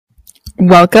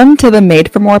Welcome to the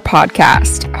Made for More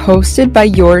podcast, hosted by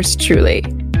yours truly.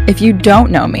 If you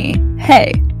don't know me,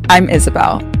 hey, I'm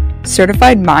Isabel,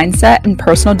 certified mindset and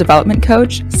personal development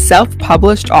coach,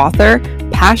 self-published author,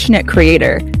 passionate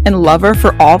creator, and lover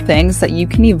for all things that you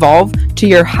can evolve to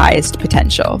your highest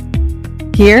potential.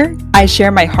 Here, I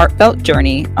share my heartfelt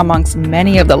journey amongst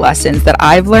many of the lessons that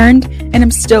I've learned and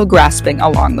am still grasping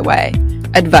along the way.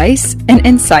 Advice and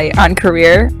insight on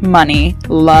career, money,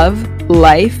 love,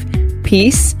 life,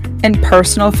 peace, and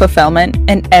personal fulfillment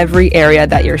in every area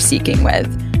that you're seeking with.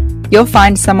 You'll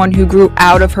find someone who grew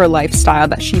out of her lifestyle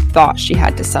that she thought she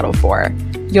had to settle for.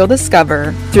 You'll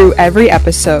discover through every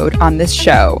episode on this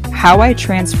show how I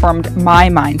transformed my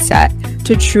mindset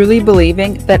to truly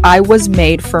believing that I was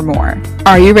made for more.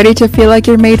 Are you ready to feel like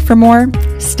you're made for more?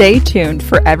 Stay tuned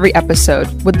for every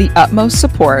episode with the utmost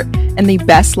support and the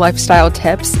best lifestyle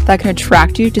tips that can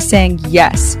attract you to saying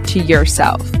yes to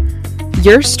yourself.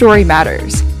 Your story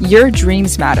matters. Your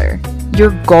dreams matter.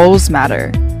 Your goals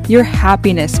matter. Your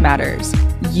happiness matters.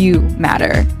 You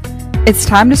matter. It's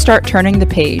time to start turning the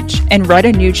page and write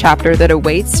a new chapter that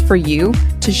awaits for you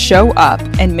to show up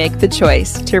and make the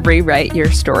choice to rewrite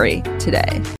your story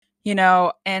today.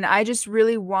 And I just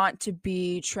really want to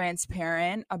be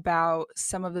transparent about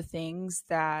some of the things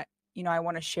that, I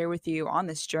want to share with you on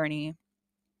this journey.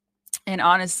 And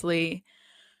honestly,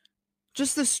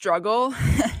 just the struggle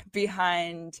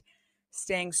behind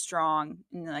staying strong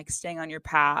and staying on your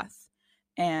path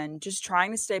and just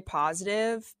trying to stay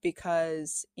positive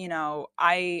because,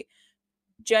 I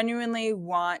genuinely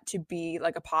want to be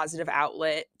a positive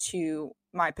outlet to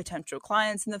my potential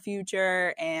clients in the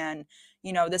future. And,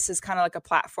 this is kind of a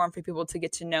platform for people to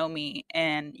get to know me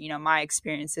and, my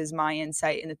experiences, my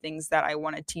insight, and the things that I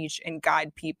want to teach and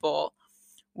guide people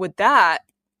with that.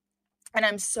 And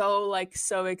I'm so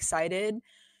excited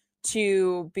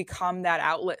to become that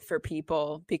outlet for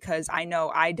people because I know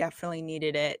I definitely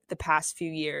needed it the past few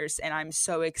years. And I'm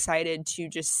so excited to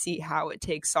just see how it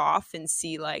takes off and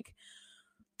see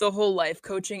the whole life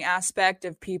coaching aspect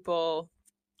of people,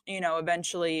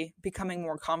 eventually becoming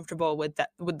more comfortable with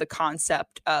the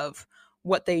concept of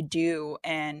what they do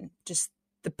and just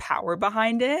the power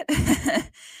behind it.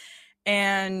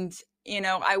 And,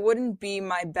 I wouldn't be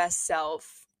my best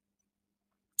self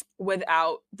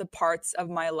without the parts of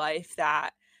my life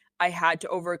that I had to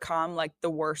overcome, the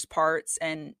worst parts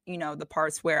and, the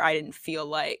parts where I didn't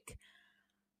feel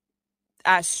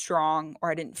as strong or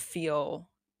I didn't feel,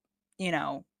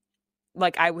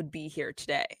 like I would be here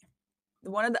today.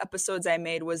 One of the episodes I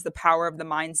made was the power of the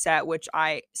mindset, which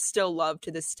I still love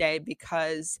to this day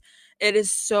because it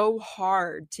is so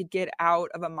hard to get out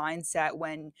of a mindset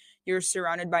when you're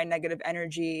surrounded by negative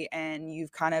energy and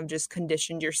you've kind of just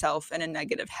conditioned yourself in a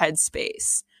negative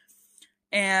headspace.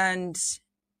 And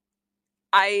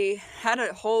I had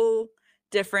a whole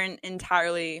different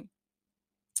entirely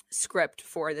script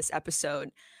for this episode,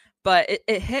 but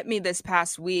it hit me this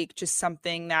past week, just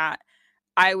something that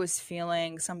I was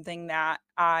feeling, something that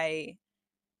I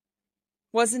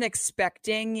wasn't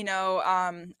expecting.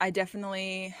 I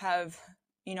definitely have,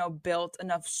 built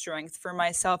enough strength for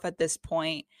myself at this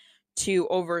point to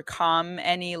overcome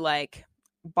any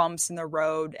bumps in the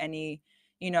road, any,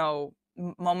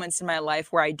 moments in my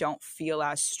life where I don't feel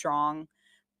as strong.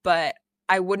 But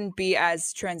I wouldn't be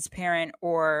as transparent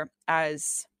or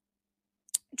as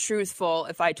truthful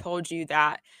if I told you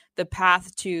that the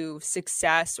path to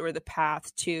success or the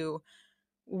path to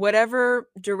whatever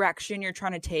direction you're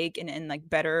trying to take and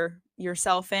better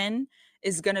yourself in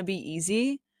is going to be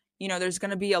easy. There's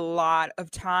going to be a lot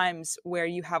of times where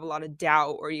you have a lot of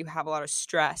doubt or you have a lot of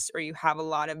stress or you have a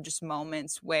lot of just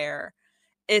moments where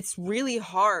it's really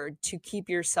hard to keep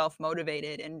yourself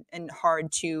motivated and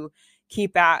hard to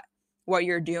keep at what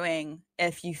you're doing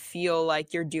if you feel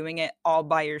like you're doing it all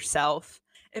by yourself.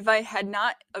 If I had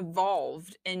not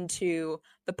evolved into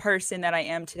the person that I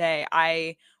am today,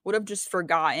 I would have just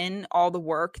forgotten all the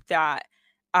work that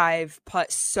I've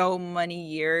put so many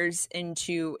years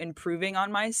into improving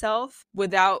on myself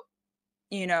without,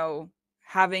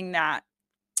 having that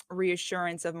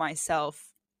reassurance of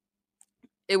myself.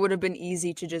 It would have been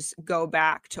easy to just go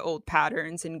back to old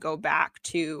patterns and go back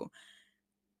to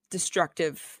a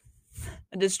destructive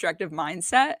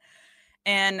mindset.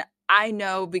 And I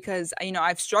know because,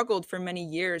 I've struggled for many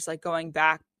years, going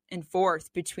back and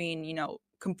forth between,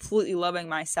 completely loving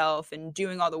myself and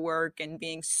doing all the work and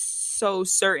being so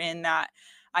certain that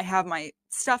I have my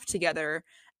stuff together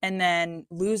and then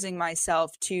losing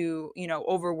myself to,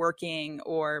 overworking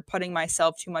or putting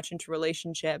myself too much into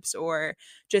relationships or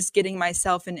just getting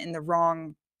myself in the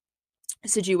wrong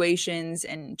situations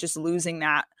and just losing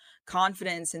that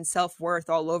confidence and self-worth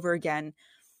all over again.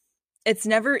 It's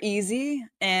never easy,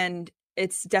 and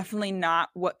it's definitely not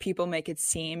what people make it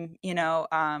seem,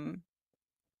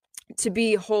 to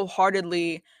be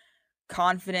wholeheartedly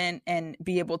confident and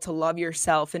be able to love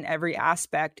yourself in every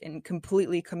aspect and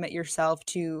completely commit yourself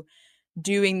to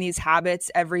doing these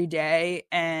habits every day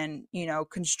and,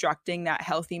 constructing that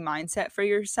healthy mindset for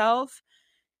yourself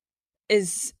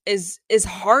is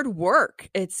hard work.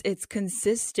 It's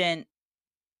consistently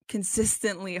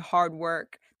hard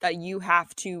work that you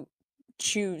have to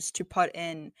choose to put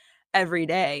in every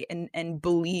day and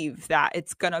believe that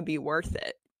it's going to be worth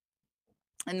it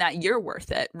and that you're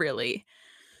worth it, really.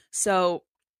 So,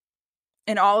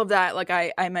 and all of that, like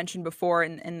I mentioned before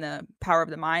in the Power of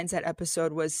the Mindset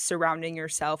episode, was surrounding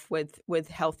yourself with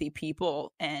healthy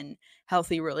people and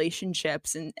healthy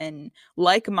relationships and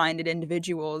like-minded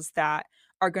individuals that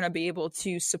are going to be able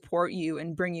to support you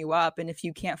and bring you up. And if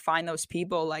you can't find those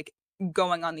people, like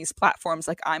going on these platforms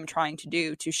like I'm trying to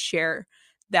do, to share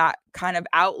that kind of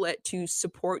outlet to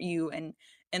support you and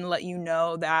let you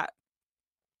know that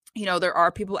there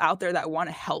are people out there that want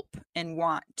to help and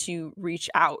want to reach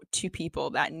out to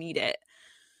people that need it.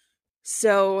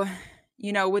 So,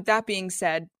 with that being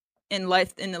said, in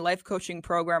the life coaching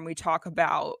program, we talk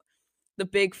about the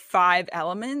big 5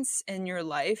 elements in your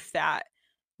life that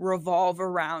revolve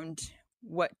around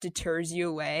what deters you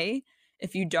away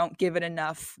if you don't give it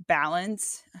enough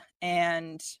balance,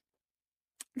 and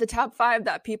the top 5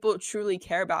 that people truly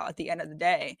care about at the end of the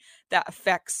day that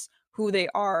affects who they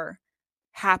are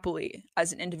happily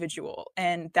as an individual.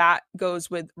 And that goes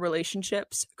with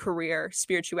relationships, career,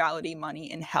 spirituality,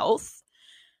 money, and health.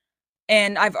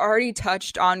 And I've already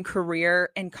touched on career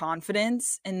and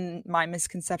confidence in my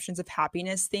misconceptions of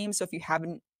happiness theme. So if you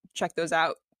haven't checked those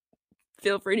out,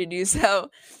 feel free to do so,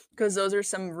 because those are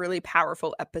some really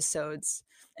powerful episodes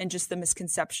and just the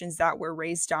misconceptions that we're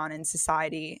raised on in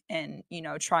society and,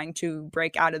 trying to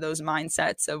break out of those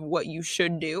mindsets of what you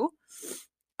should do.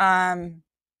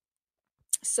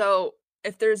 So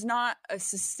if there's not a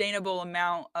sustainable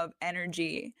amount of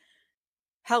energy,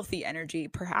 healthy energy,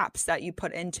 perhaps, that you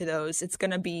put into those, it's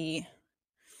going to be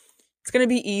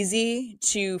easy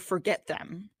to forget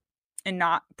them and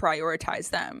not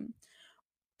prioritize them.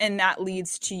 And that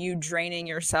leads to you draining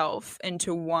yourself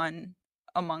into one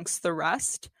amongst the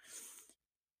rest.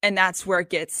 And that's where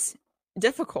it gets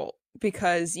difficult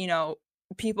because,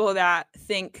 people that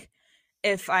think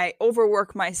if I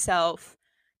overwork myself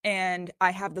and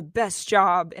I have the best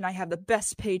job and I have the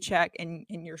best paycheck and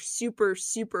you're super,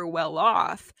 super well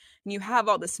off and you have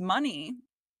all this money,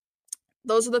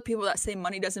 those are the people that say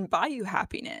money doesn't buy you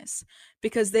happiness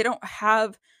because they don't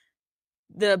have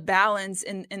the balance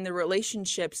in the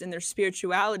relationships, in their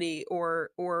spirituality, or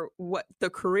what the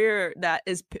career that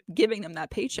is giving them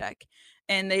that paycheck,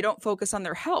 and they don't focus on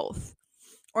their health.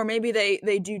 Or maybe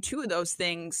they do 2 of those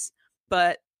things,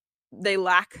 but they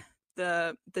lack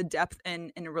the depth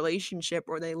in a relationship,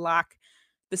 or they lack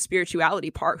the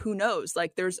spirituality part. Who knows?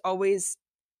 Like there's always,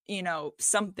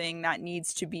 something that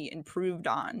needs to be improved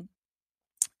on.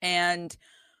 And,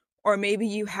 or maybe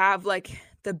you have like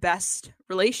the best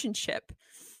relationship,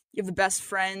 you have the best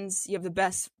friends, you have the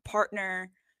best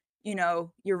partner,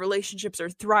 your relationships are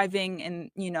thriving and,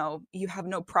 you have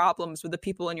no problems with the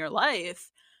people in your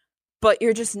life, but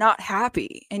you're just not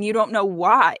happy and you don't know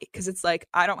why. Cause it's like,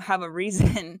 I don't have a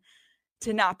reason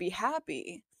to not be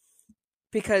happy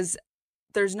because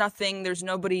there's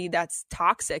nobody that's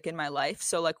toxic in my life.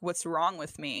 So like, what's wrong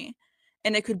with me?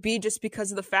 And it could be just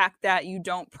because of the fact that you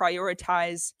don't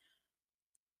prioritize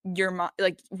your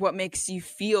like what makes you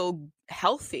feel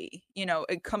healthy.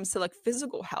 It comes to like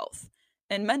physical health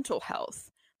and mental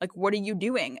health. Like, what are you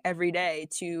doing every day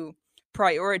to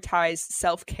prioritize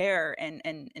self-care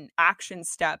and action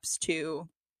steps to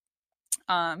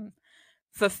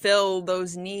fulfill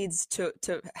those needs, to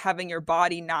having your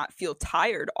body not feel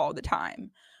tired all the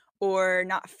time, or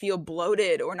not feel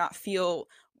bloated, or not feel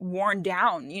worn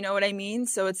down? You know what I mean?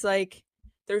 So it's like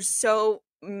there's so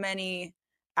many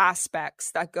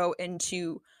aspects that go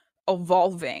into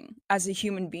evolving as a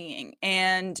human being,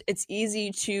 and it's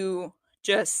easy to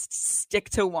just stick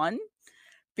to one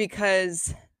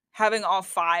because having all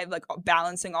 5, like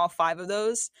balancing all 5 of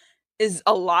those, is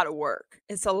a lot of work.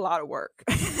 It's a lot of work.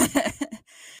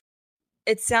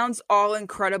 It sounds all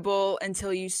incredible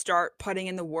until you start putting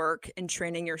in the work and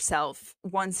training yourself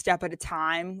one step at a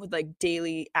time with like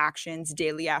daily actions,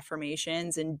 daily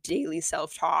affirmations, and daily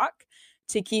self-talk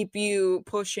to keep you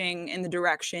pushing in the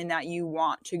direction that you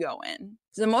want to go in.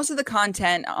 So most of the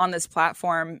content on this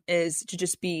platform is to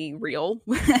just be real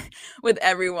with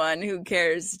everyone who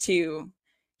cares to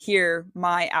hear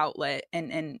my outlet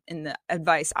and the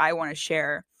advice I want to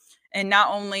share. And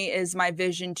not only is my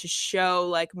vision to show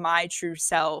like my true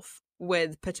self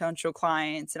with potential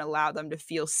clients and allow them to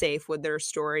feel safe with their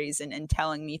stories and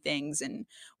telling me things and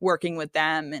working with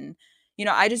them. And,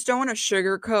 I just don't want to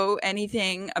sugarcoat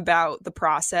anything about the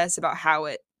process, about how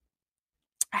it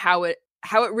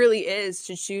really is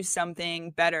to choose something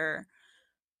better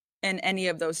in any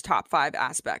of those top 5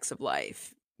 aspects of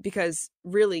life, because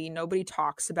really nobody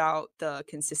talks about the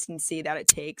consistency that it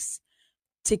takes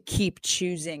to keep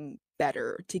choosing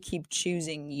better, to keep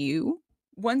choosing you.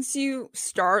 Once you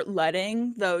start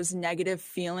letting those negative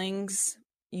feelings,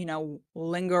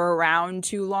 linger around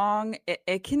too long,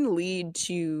 it can lead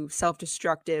to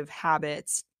self-destructive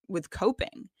habits with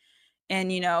coping.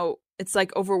 And, it's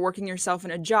like overworking yourself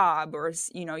in a job, or,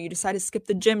 you decide to skip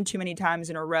the gym too many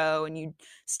times in a row, and you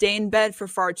stay in bed for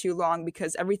far too long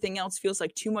because everything else feels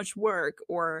like too much work,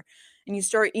 and you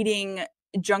start eating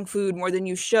junk food more than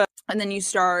you should. And then you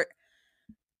start,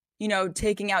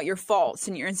 taking out your faults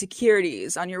and your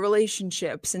insecurities on your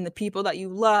relationships and the people that you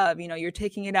love. You're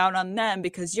taking it out on them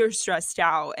because you're stressed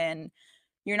out and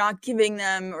you're not giving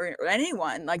them or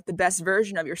anyone like the best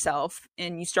version of yourself,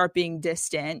 and you start being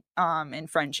distant in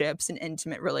friendships and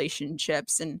intimate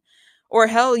relationships, or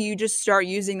hell, you just start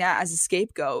using that as a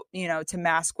scapegoat, to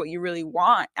mask what you really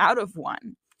want out of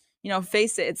one.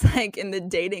 Face it, it's like in the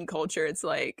dating culture, it's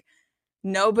like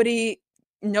nobody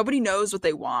knows what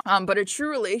they want, but a true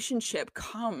relationship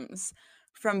comes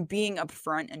from being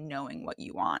upfront and knowing what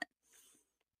you want.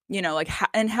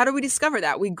 And how do we discover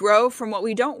that? We grow from what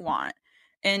we don't want.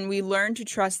 And we learn to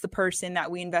trust the person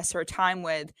that we invest our time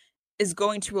with is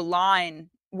going to align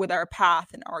with our path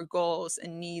and our goals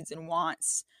and needs and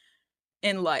wants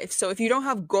in life. So if you don't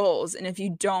have goals, and if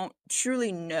you don't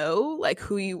truly know like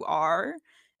who you are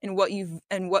and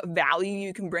what value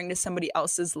you can bring to somebody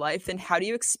else's life, then how do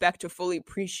you expect to fully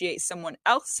appreciate someone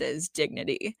else's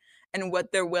dignity and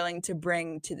what they're willing to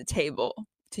bring to the table,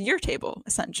 to your table,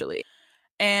 essentially?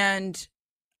 And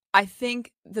I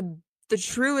think the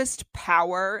truest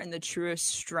power and the truest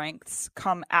strengths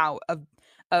come out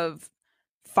of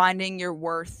finding your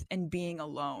worth and being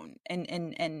alone,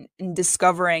 and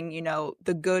discovering,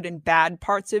 the good and bad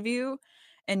parts of you,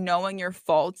 and knowing your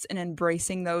faults and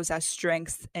embracing those as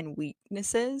strengths and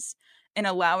weaknesses, and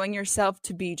allowing yourself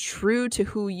to be true to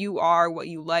who you are, what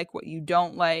you like, what you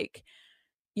don't like.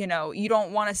 You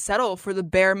don't want to settle for the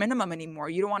bare minimum anymore.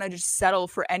 You don't want to just settle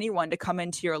for anyone to come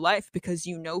into your life, because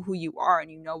you know who you are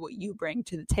and you know what you bring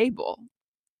to the table.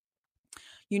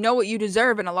 You know what you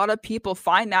deserve. And a lot of people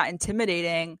find that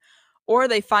intimidating, or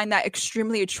they find that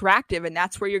extremely attractive. And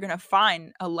that's where you're going to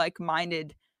find a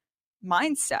like-minded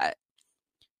mindset.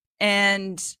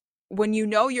 And when you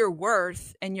know your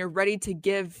worth and you're ready to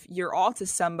give your all to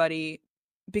somebody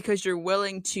because you're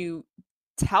willing to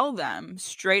tell them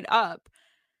straight up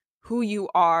who you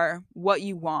are, what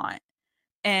you want,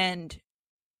 and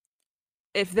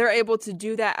if they're able to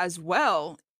do that as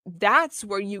well, that's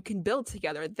where you can build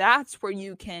together. That's where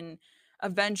you can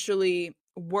eventually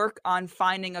work on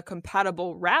finding a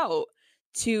compatible route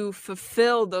to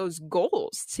fulfill those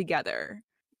goals together.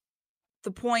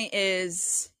 The point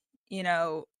is,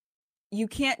 you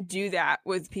can't do that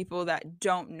with people that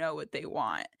don't know what they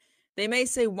want. They may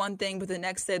say one thing, but the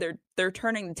next day they're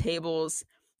turning the tables,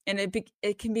 and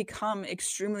it can become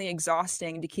extremely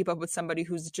exhausting to keep up with somebody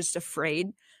who's just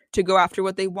afraid to go after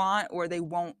what they want, or they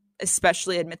won't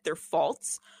especially admit their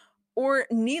faults, or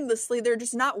needlessly, they're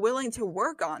just not willing to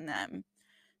work on them.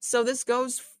 So this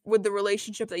goes with the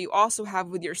relationship that you also have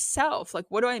with yourself. Like,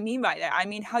 what do I mean by that? I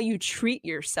mean how you treat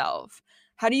yourself.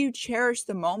 How do you cherish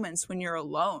the moments when you're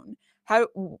alone? How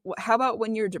about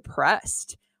when you're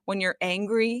depressed, when you're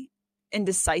angry,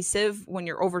 indecisive, when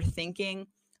you're overthinking?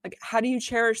 Like, how do you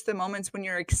cherish the moments when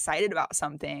you're excited about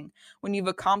something, when you've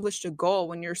accomplished a goal,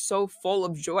 when you're so full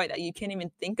of joy that you can't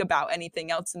even think about anything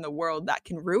else in the world that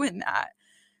can ruin that?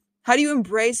 How do you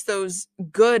embrace those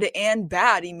good and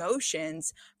bad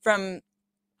emotions from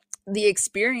the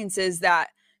experiences that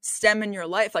stem in your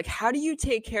life? Like, how do you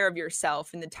take care of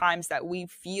yourself in the times that we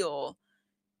feel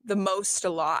the most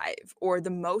alive or the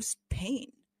most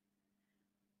pain?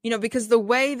 Because the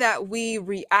way that we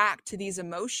react to these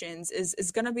emotions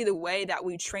is going to be the way that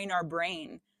we train our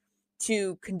brain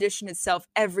to condition itself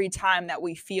every time that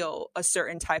we feel a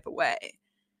certain type of way.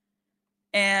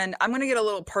 And I'm going to get a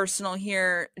little personal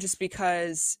here, just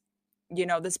because,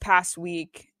 this past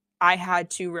week, I had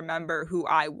to remember who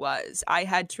I was. I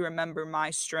had to remember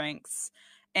my strengths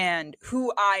and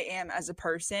who I am as a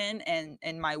person,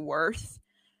 and my worth,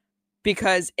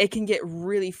 because it can get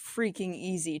really freaking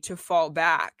easy to fall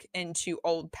back into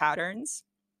old patterns.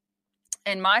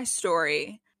 In my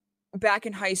story, back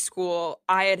in high school,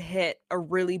 I had hit a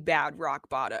really bad rock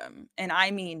bottom, and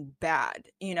I mean bad.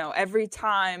 Every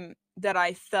time that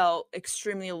I felt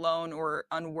extremely alone or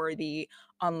unworthy,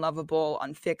 unlovable,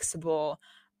 unfixable,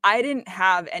 I didn't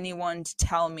have anyone to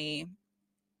tell me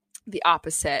the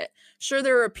opposite. Sure,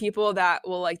 there are people that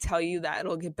will like tell you that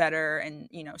it'll get better and,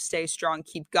 stay strong,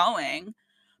 keep going.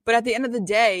 But at the end of the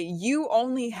day, you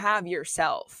only have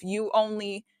yourself. You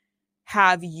only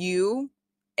have you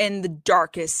in the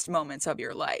darkest moments of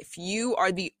your life. You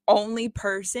are the only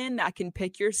person that can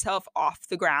pick yourself off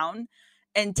the ground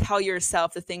and tell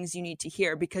yourself the things you need to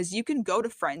hear, because you can go to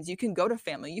friends, you can go to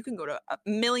family, you can go to a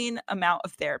million amount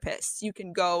of therapists, you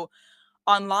can go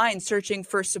online searching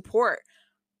for support,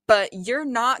 but you're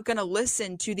not going to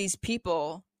listen to these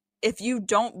people if you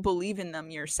don't believe in them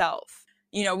yourself.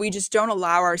 We just don't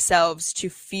allow ourselves to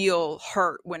feel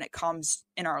hurt when it comes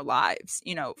in our lives,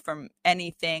 from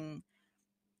anything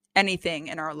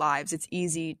in our lives. It's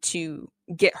easy to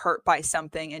get hurt by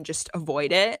something and just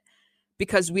avoid it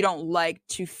because we don't like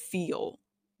to feel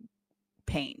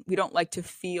pain. We don't like to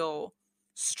feel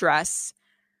stress,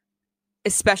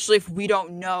 especially if we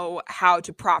don't know how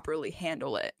to properly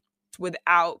handle it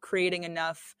without creating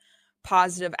enough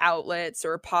positive outlets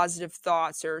or positive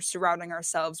thoughts or surrounding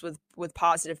ourselves with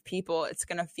positive people. It's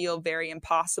going to feel very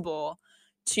impossible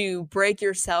to break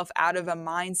yourself out of a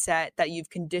mindset that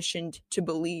you've conditioned to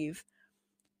believe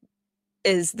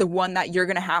is the one that you're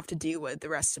going to have to deal with the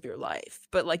rest of your life.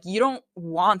 But like, you don't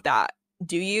want that,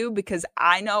 do you? Because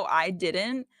I know I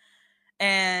didn't.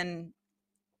 And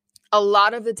a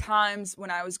lot of the times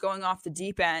when I was going off the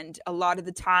deep end, a lot of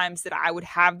the times that I would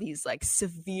have these like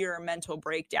severe mental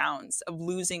breakdowns of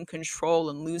losing control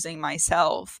and losing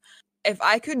myself. If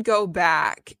I could go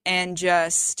back and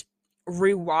just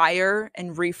rewire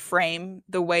and reframe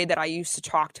the way that I used to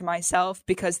talk to myself,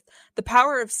 because the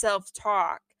power of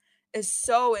self-talk is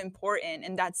so important.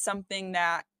 And that's something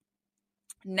that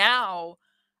now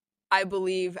I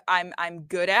believe I'm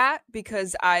good at,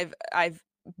 because I've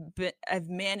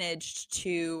managed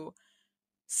to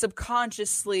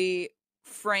subconsciously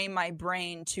frame my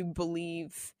brain to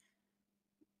believe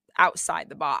outside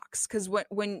the box. Because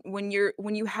when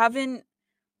you haven't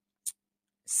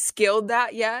skilled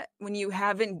that yet, when you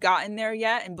haven't gotten there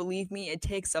yet, and believe me, it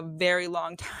takes a very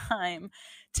long time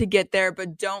to get there,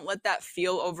 but don't let that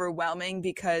feel overwhelming,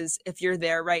 because if you're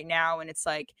there right now and it's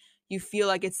like you feel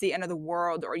like it's the end of the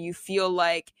world, or you feel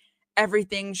like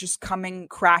everything's just coming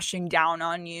crashing down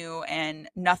on you and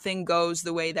nothing goes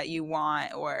the way that you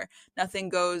want, or nothing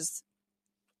goes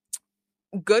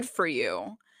good for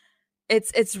you,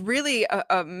 it's really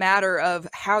a matter of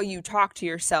how you talk to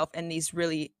yourself in these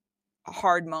really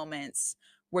hard moments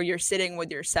where you're sitting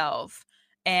with yourself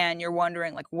and you're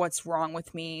wondering like, what's wrong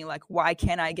with me? Like, why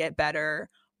can't I get better?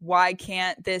 Why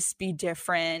can't this be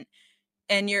different?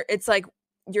 And it's like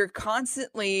you're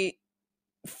constantly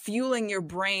fueling your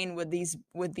brain with these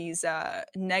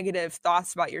negative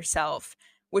thoughts about yourself,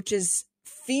 which is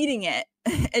feeding it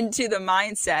into the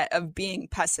mindset of being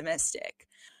pessimistic.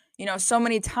 So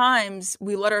many times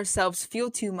we let ourselves feel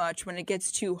too much when it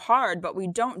gets too hard, but we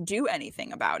don't do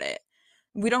anything about it.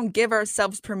 We don't give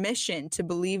ourselves permission to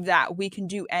believe that we can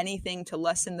do anything to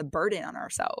lessen the burden on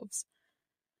ourselves.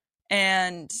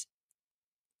 And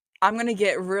I'm going to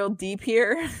get real deep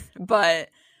here,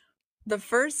 but the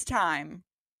first time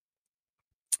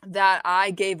that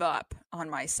I gave up on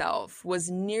myself was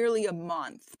nearly a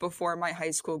month before my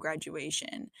high school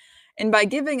graduation. And by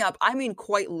giving up, I mean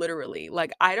quite literally.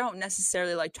 Like, I don't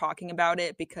necessarily like talking about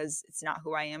it because it's not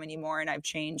who I am anymore, and I've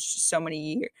changed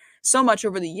so much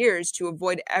over the years to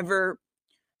avoid ever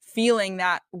feeling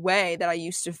that way that I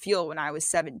used to feel when I was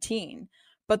 17.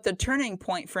 But the turning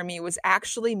point for me was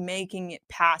actually making it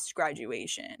past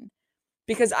graduation,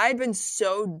 because I had been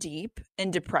so deep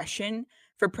in depression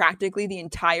for practically the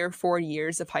entire 4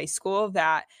 years of high school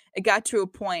that it got to a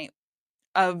point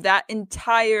of that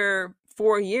entire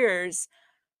 4 years,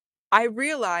 I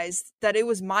realized that it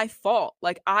was my fault.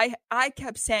 Like, I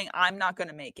kept saying, I'm not going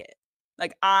to make it.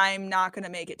 Like, I'm not going to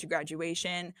make it to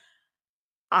graduation.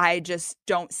 I just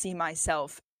don't see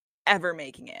myself ever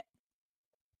making it.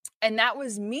 And that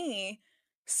was me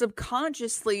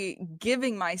subconsciously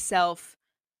giving myself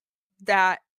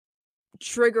that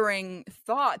triggering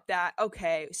thought that,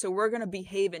 okay, so we're going to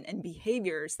behave in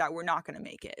behaviors that we're not going to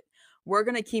make it. We're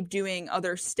going to keep doing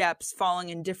other steps, falling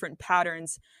in different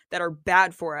patterns that are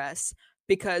bad for us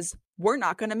because we're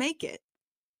not going to make it.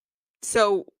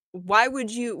 So why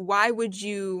would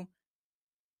you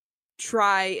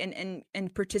try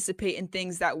and participate in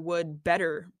things that would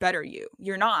better you?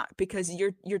 You're not, because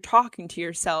you're talking to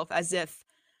yourself as if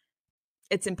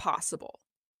it's impossible.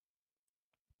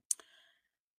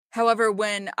 However,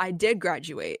 when I did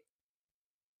graduate,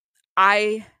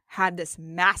 I had this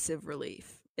massive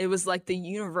relief. It was like the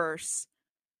universe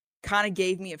kind of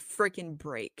gave me a freaking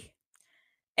break.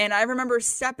 And I remember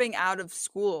stepping out of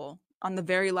school on the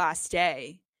very last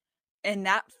day, and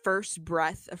that first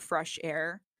breath of fresh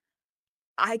air,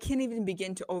 I can't even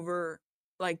begin to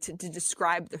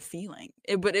describe the feeling.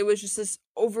 But it was just this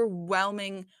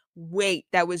overwhelming weight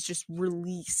that was just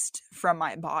released from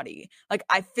my body. Like,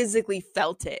 I physically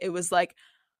felt it. It was like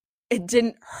it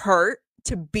didn't hurt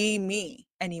to be me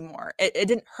anymore. It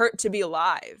didn't hurt to be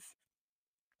alive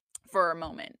for a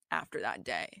moment after that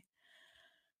day.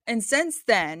 And since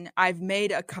then, I've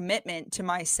made a commitment to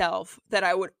myself that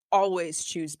I would always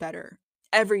choose better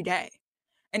every day.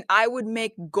 And I would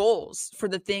make goals for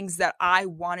the things that I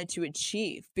wanted to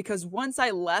achieve. Because once I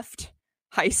left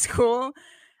high school,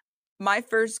 my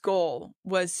first goal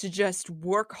was to just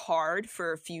work hard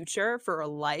for a future, for a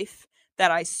life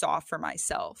that I saw for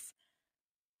myself.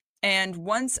 And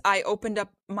once I opened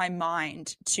up my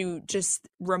mind to just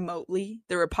remotely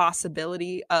the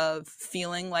possibility of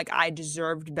feeling like I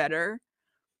deserved better,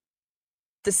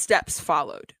 the steps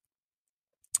followed.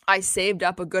 I saved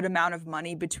up a good amount of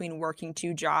money between working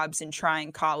 2 jobs and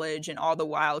trying college, and all the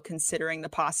while considering the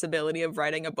possibility of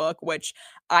writing a book, which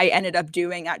I ended up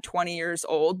doing at 20 years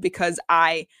old because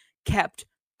I kept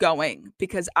going,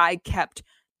 because I kept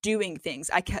doing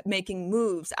things. I kept making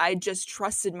moves. I just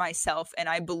trusted myself, and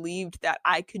I believed that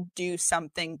I could do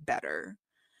something better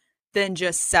than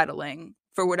just settling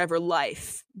for whatever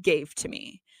life gave to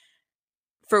me,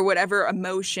 for whatever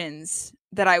emotions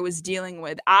that I was dealing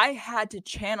with. I had to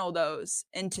channel those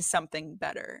into something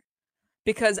better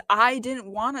because I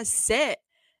didn't want to sit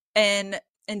and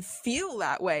feel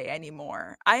that way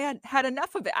anymore. I had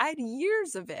enough of it. I had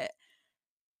years of it.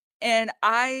 And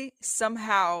I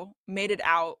somehow made it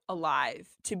out alive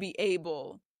to be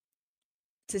able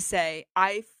to say,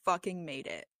 I fucking made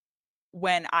it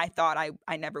when I thought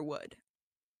I never would.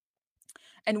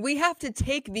 And we have to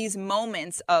take these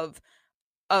moments of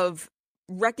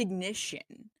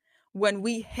recognition when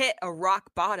we hit a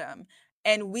rock bottom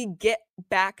and we get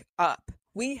back up.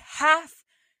 We have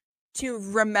to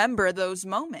remember those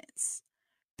moments.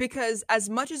 Because as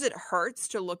much as it hurts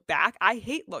to look back, I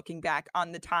hate looking back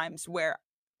on the times where,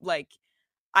 like,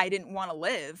 I didn't want to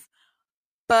live.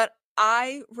 But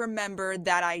I remember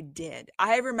that I did.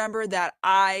 I remember that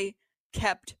I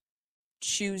kept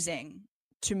choosing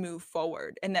to move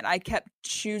forward, and that I kept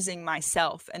choosing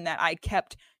myself, and that I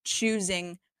kept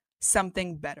choosing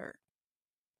something better.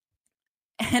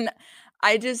 And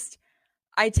I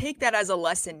take that as a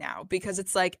lesson now, because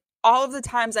it's like all of the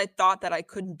times I thought that I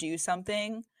couldn't do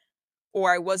something,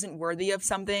 or I wasn't worthy of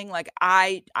something, like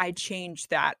I changed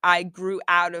that. I grew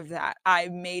out of that. I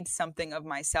made something of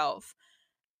myself.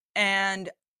 And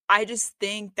I just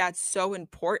think that's so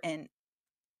important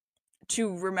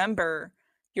to remember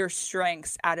your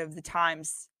strengths out of the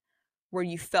times where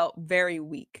you felt very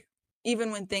weak.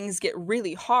 Even when things get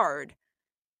really hard,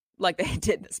 like they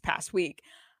did this past week,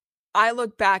 I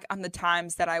look back on the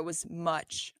times that I was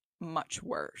much, much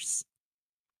worse.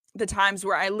 The times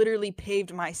where I literally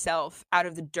paved myself out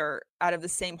of the dirt, out of the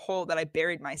same hole that I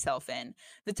buried myself in.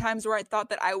 The times where I thought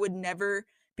that I would never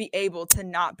be able to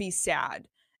not be sad,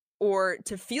 or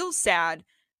to feel sad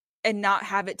and not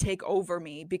have it take over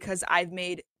me, because I've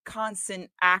made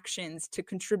constant actions to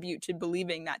contribute to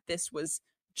believing that this was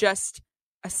just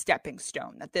a stepping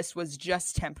stone, that this was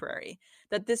just temporary,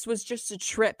 that this was just a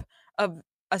trip of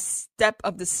a step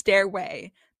of the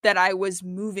stairway that I was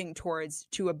moving towards,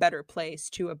 to a better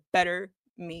place, to a better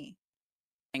me.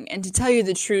 And to tell you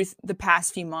the truth, the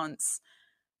past few months,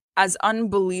 as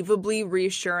unbelievably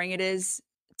reassuring it is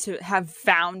to have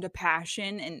found a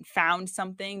passion and found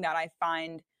something that I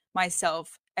find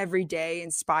myself every day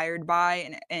inspired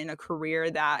by, and a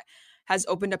career that has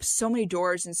opened up so many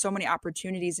doors and so many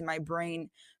opportunities in my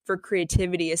brain for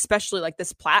creativity, especially like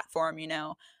this platform,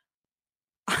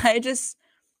 I just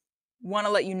want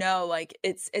to let you know, like,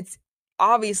 it's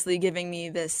obviously giving me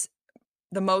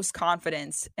the most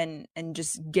confidence, and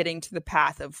just getting to the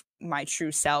path of my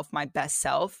true self, my best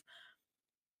self.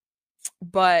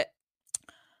 But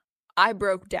I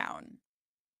broke down,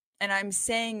 and I'm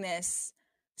saying this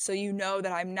so you know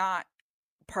that I'm not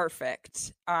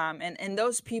perfect. And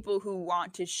those people who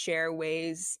want to share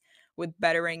ways with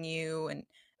bettering you,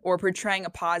 or portraying a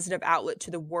positive outlet to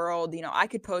the world, I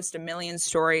could post a million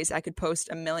stories, I could post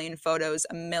a million photos,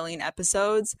 a million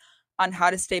episodes on how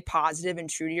to stay positive and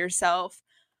true to yourself.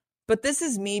 But this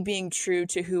is me being true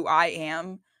to who I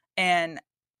am, and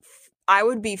I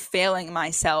would be failing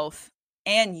myself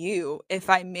and you if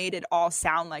I made it all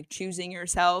sound like choosing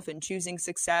yourself and choosing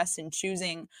success and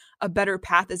choosing a better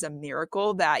path is a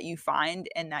miracle that you find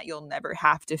and that you'll never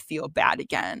have to feel bad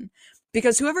again.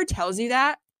 Because whoever tells you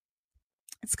that,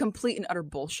 it's complete and utter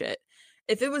bullshit.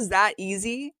 If it was that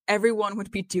easy, everyone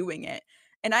would be doing it.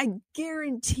 And I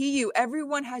guarantee you,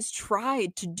 everyone has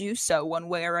tried to do so one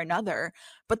way or another.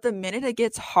 But the minute it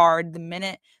gets hard, the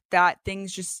minute that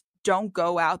things just don't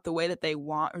go out the way that they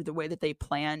want or the way that they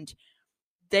planned,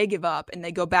 they give up and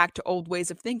they go back to old ways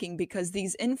of thinking, because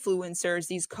these influencers,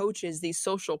 these coaches, these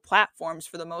social platforms,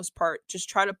 for the most part, just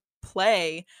try to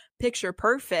play picture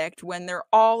perfect when they're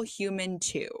all human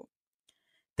too.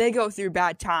 They go through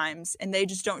bad times and they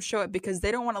just don't show it because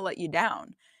they don't want to let you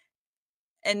down.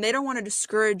 And they don't want to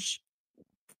discourage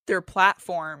their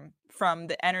platform from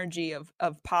the energy of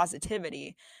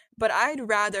positivity. But I'd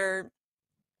rather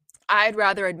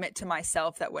admit to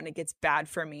myself that when it gets bad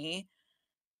for me,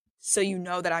 so you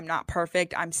know that I'm not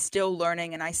perfect, I'm still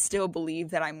learning, and I still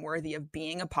believe that I'm worthy of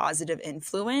being a positive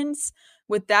influence.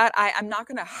 With that, I'm not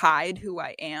going to hide who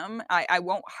I am. I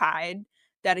won't hide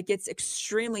that it gets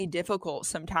extremely difficult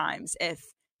sometimes,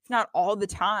 if not all the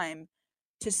time,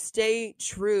 to stay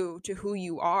true to who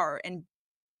you are and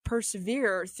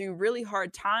persevere through really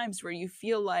hard times where you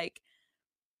feel like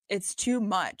it's too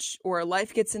much or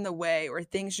life gets in the way or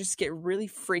things just get really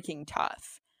freaking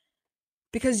tough.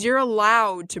 Because you're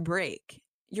allowed to break.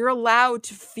 You're allowed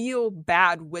to feel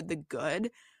bad with the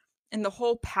good. And the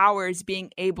whole power is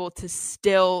being able to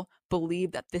still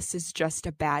believe that this is just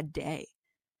a bad day.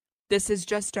 This is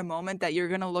just a moment that you're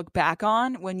going to look back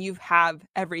on when you have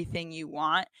everything you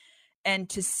want, and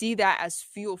to see that as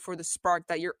fuel for the spark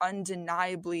that you're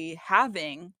undeniably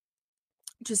having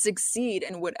to succeed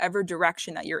in whatever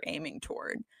direction that you're aiming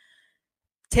toward.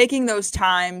 Taking those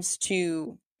times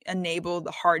to enable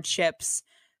the hardships,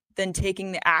 then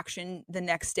taking the action the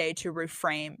next day to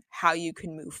reframe how you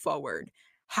can move forward.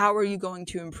 How are you going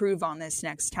to improve on this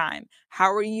next time?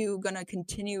 How are you going to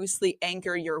continuously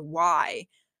anchor your why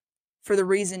for the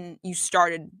reason you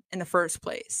started in the first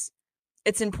place?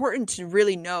 It's important to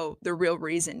really know the real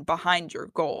reason behind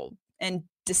your goal and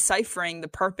deciphering the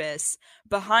purpose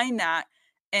behind that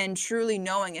and truly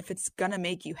knowing if it's going to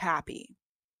make you happy.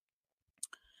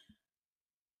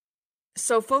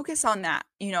 So focus on that,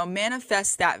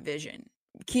 manifest that vision.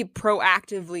 Keep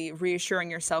proactively reassuring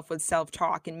yourself with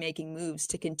self-talk and making moves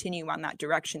to continue on that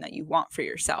direction that you want for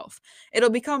yourself.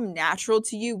 It'll become natural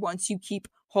to you once you keep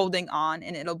holding on,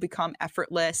 and it'll become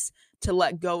effortless to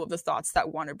let go of the thoughts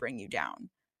that want to bring you down.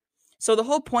 So the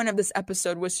whole point of this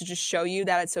episode was to just show you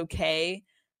that it's okay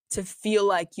to feel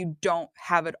like you don't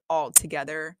have it all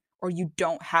together, or you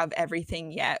don't have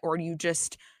everything yet, or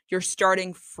you're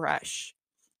starting fresh.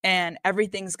 And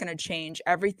everything's going to change.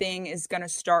 Everything is going to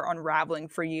start unraveling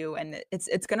for you. And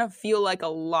it's going to feel like a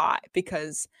lot,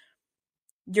 because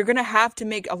you're going to have to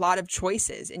make a lot of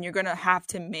choices, and you're going to have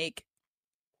to make,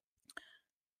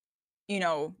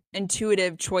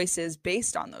 intuitive choices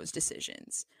based on those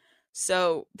decisions.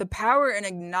 So the power in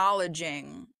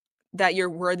acknowledging that you're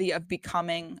worthy of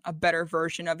becoming a better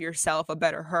version of yourself, a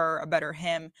better her, a better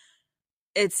him,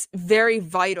 it's very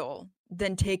vital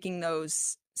than taking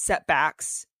those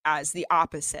setbacks as the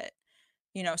opposite.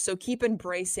 So keep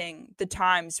embracing the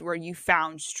times where you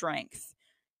found strength.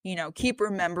 Keep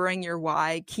remembering your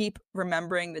why. Keep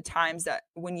remembering the times that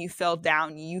when you fell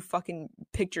down, you fucking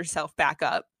picked yourself back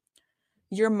up.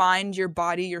 Your mind, your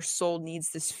body, your soul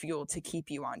needs this fuel to keep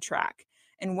you on track.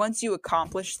 And once you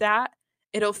accomplish that,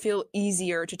 it'll feel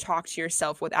easier to talk to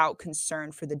yourself without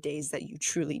concern for the days that you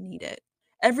truly need it.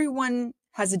 Everyone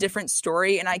has a different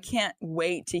story, and I can't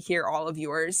wait to hear all of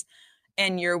yours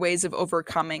and your ways of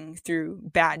overcoming through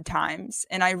bad times.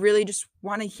 And I really just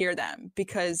want to hear them,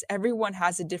 because everyone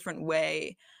has a different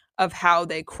way of how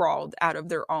they crawled out of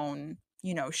their own,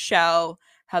 shell,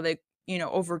 how they,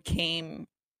 overcame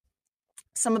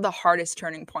some of the hardest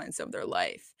turning points of their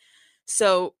life.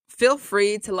 So feel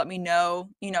free to let me know,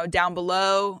 down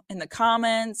below in the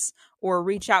comments, or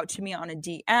reach out to me on a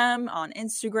DM on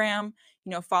Instagram.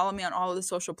 Follow me on all of the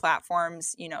social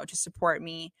platforms, to support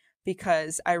me,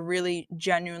 because I really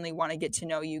genuinely want to get to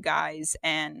know you guys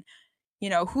and,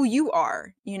 who you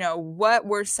are. What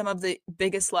were some of the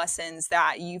biggest lessons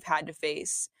that you've had to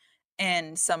face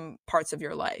in some parts of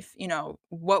your life?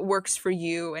 What works for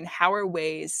you, and how are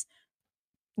ways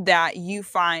that you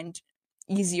find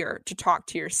easier to talk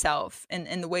to yourself,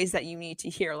 and the ways that you need to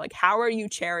hear, like, how are you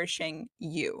cherishing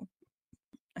you?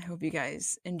 I hope you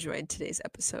guys enjoyed today's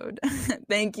episode.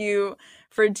 Thank you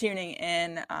for tuning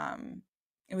in.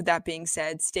 with that being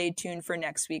said, stay tuned for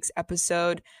next week's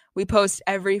episode. We post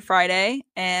every Friday,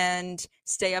 and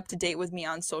stay up to date with me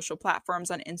on social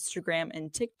platforms on Instagram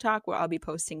and TikTok, where I'll be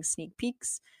posting sneak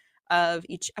peeks of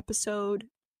each episode.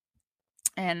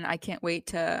 And I can't wait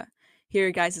to hear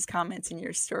your guys' comments and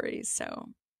your stories. So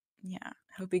yeah,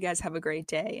 hope you guys have a great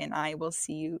day, and I will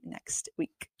see you next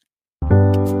week.